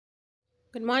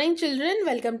Good morning, children.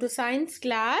 Welcome to science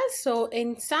class. So,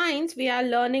 in science, we are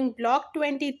learning block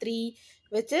 23,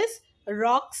 which is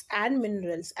rocks and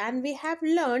minerals. And we have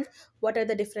learned what are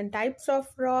the different types of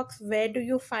rocks, where do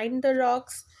you find the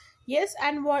rocks, yes,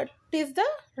 and what is the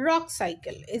rock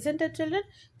cycle, isn't it, children?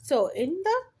 So, in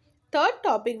the third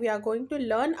topic, we are going to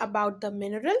learn about the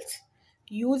minerals,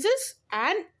 uses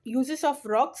of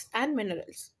rocks and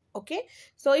minerals. Okay,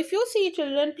 so if you see,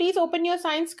 children, please open your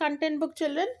science content book,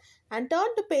 children, and turn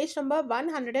to page number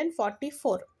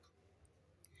 144.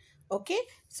 Okay,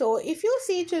 so if you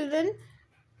see, children,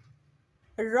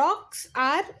 rocks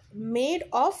are made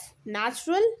of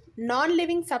natural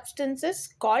non-living substances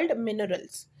called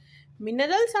minerals.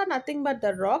 Minerals are nothing but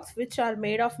the rocks which are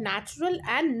made of natural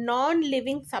and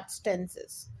non-living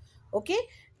substances. Okay,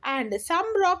 and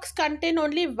some rocks contain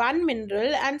only one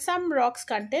mineral and some rocks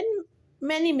contain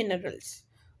many minerals.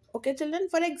 Okay, children,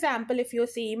 for example, if you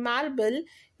see, marble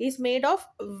is made of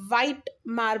white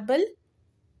marble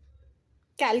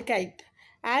calcite,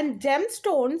 and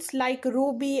gemstones like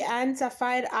ruby and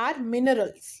sapphire are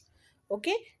minerals.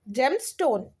 Okay,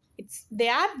 gemstone, it's they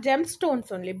are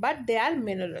gemstones only, but they are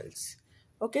minerals.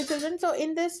 Okay, children, so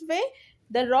in this way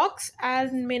the rocks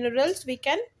and minerals we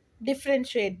can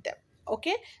differentiate them.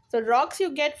 Okay, so rocks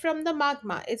you get from the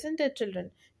magma, isn't it, children?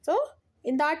 So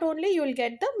in that only you will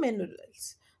get the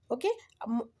minerals. Okay,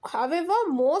 however,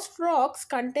 most rocks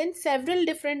contain several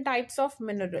different types of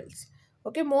minerals.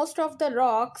 Okay, most of the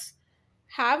rocks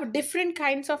have different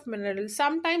kinds of minerals.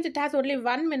 Sometimes it has only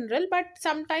one mineral, but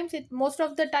sometimes it most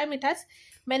of the time it has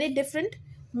many different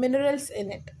minerals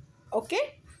in it.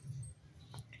 Okay,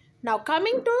 now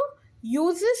coming to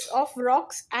uses of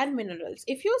rocks and minerals.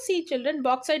 If you see, children,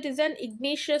 bauxite is an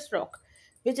igneous rock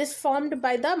which is formed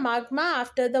by the magma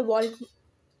after the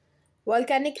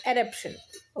volcanic eruption.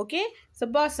 Okay, so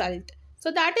basalt, so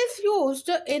that is used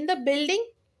in the building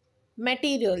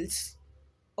materials.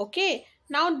 Okay,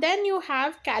 now then you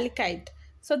have calcite,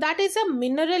 so that is a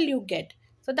mineral you get,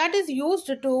 so that is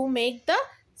used to make the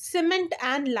cement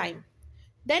and lime.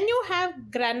 Then you have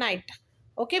granite,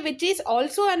 okay, which is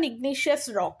also an igneous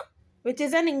rock,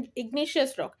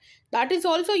 igneous rock that is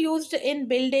also used in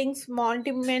buildings,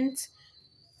 monuments,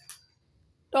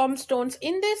 tombstones.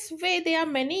 In this way there are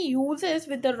many uses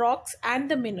with the rocks and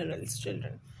the minerals,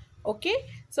 children. Okay,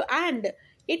 so and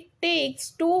it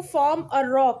takes to form a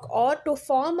rock or to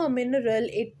form a mineral,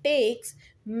 it takes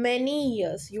many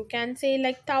years, you can say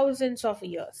like thousands of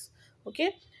years.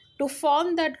 Okay, to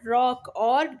form that rock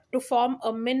or to form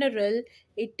a mineral,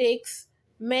 it takes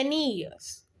many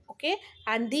years. Okay,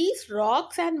 and these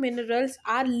rocks and minerals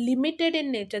are limited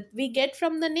in nature, we get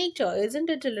from the nature, isn't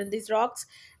it, children? These rocks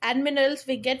and minerals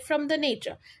we get from the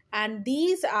nature, and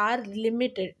these are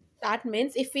limited. That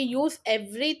means if we use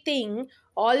everything,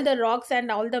 all the rocks and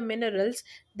all the minerals,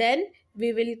 then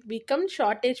we will become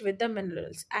shortage with the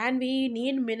minerals, and we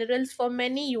need minerals for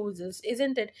many uses,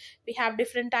 isn't it? We have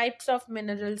different types of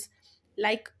minerals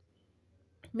like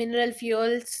mineral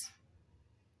fuels,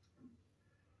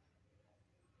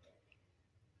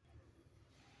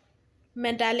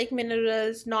 metallic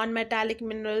minerals, non-metallic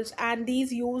minerals, and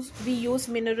we use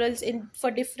minerals in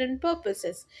for different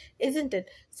purposes, isn't it?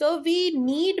 So we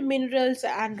need minerals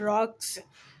and rocks.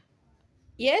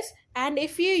 Yes, and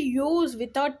if you use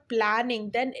without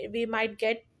planning, then we might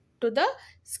get to the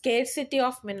scarcity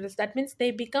of minerals. That means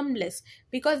they become less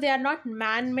because they are not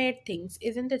man-made things,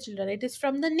 isn't it, children? It is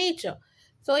from the nature.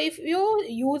 So if you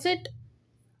use it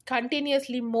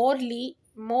continuously, more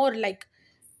like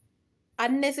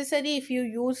unnecessary, if you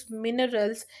use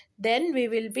minerals, then we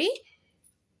will be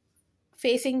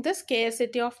facing the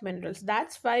scarcity of minerals.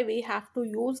 That's why we have to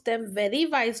use them very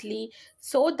wisely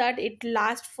so that it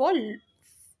lasts for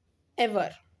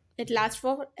ever. It lasts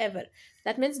forever.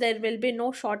 That means there will be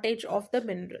no shortage of the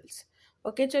minerals.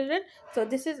 Okay, children, so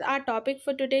this is our topic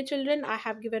for today, children. I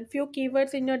have given few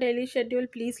keywords in your daily schedule.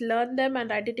 Please learn them and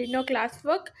write it in your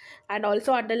classwork, and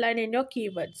also underline in your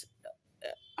keywords,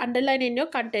 underline in your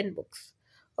content books.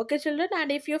 Okay, children,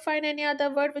 and if you find any other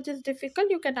word which is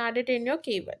difficult, you can add it in your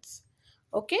keywords.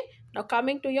 Okay, now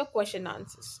coming to your question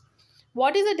answers.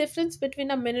 What is the difference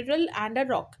between a mineral and a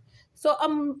rock? So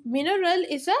a mineral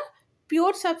is a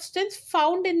pure substance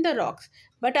found in the rocks,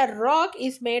 but a rock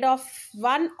is made of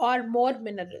one or more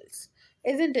minerals,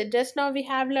 isn't it? Just now we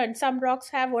have learned some rocks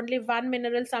have only one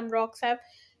mineral, some rocks have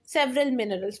several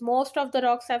minerals, most of the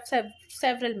rocks have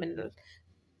several minerals.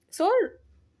 So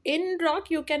in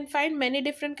rock you can find many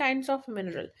different kinds of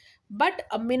mineral, but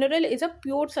a mineral is a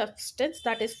pure substance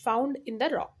that is found in the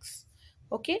rocks.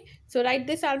 Okay, so write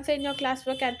this answer in your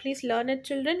classwork and please learn it,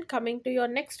 children. Coming to your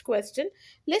next question,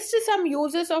 list some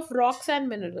uses of rocks and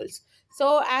minerals.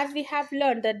 So, as we have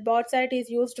learned that bauxite is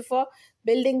used for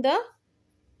building the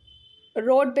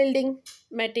road building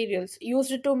materials,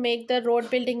 used to make the road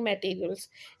building materials.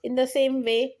 In the same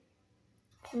way,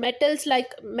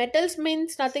 metals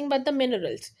means nothing but the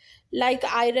minerals like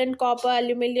iron, copper,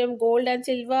 aluminum, gold, and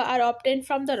silver are obtained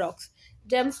from the rocks.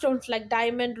 Gemstones like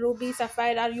diamond, ruby,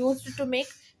 sapphire are used to make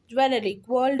jewelry.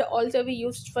 Gold also we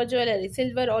used for jewelry.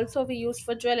 Silver also we used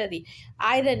for jewelry.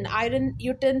 Iron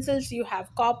utensils you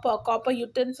have. Copper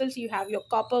utensils you have. Your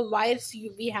copper wires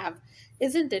we have,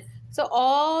 isn't it? So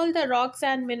all the rocks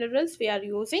and minerals we are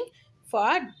using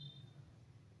for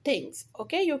things.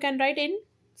 Okay, you can write in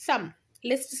some,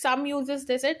 list some uses,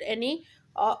 this it any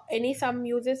some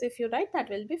uses. If you write, that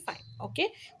will be fine. Okay,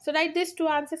 so write these two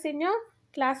answers in your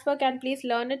classwork and please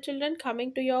learn it, children.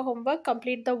 Coming to your homework,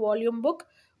 complete the volume book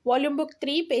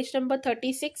 3, page number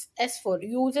 36, S4,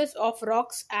 uses of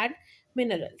rocks and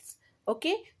minerals.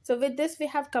 Okay, so with this we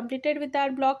have completed with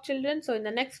our block, children. So in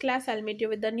the next class I'll meet you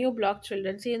with the new block,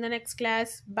 children. See you in the next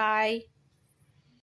class. Bye.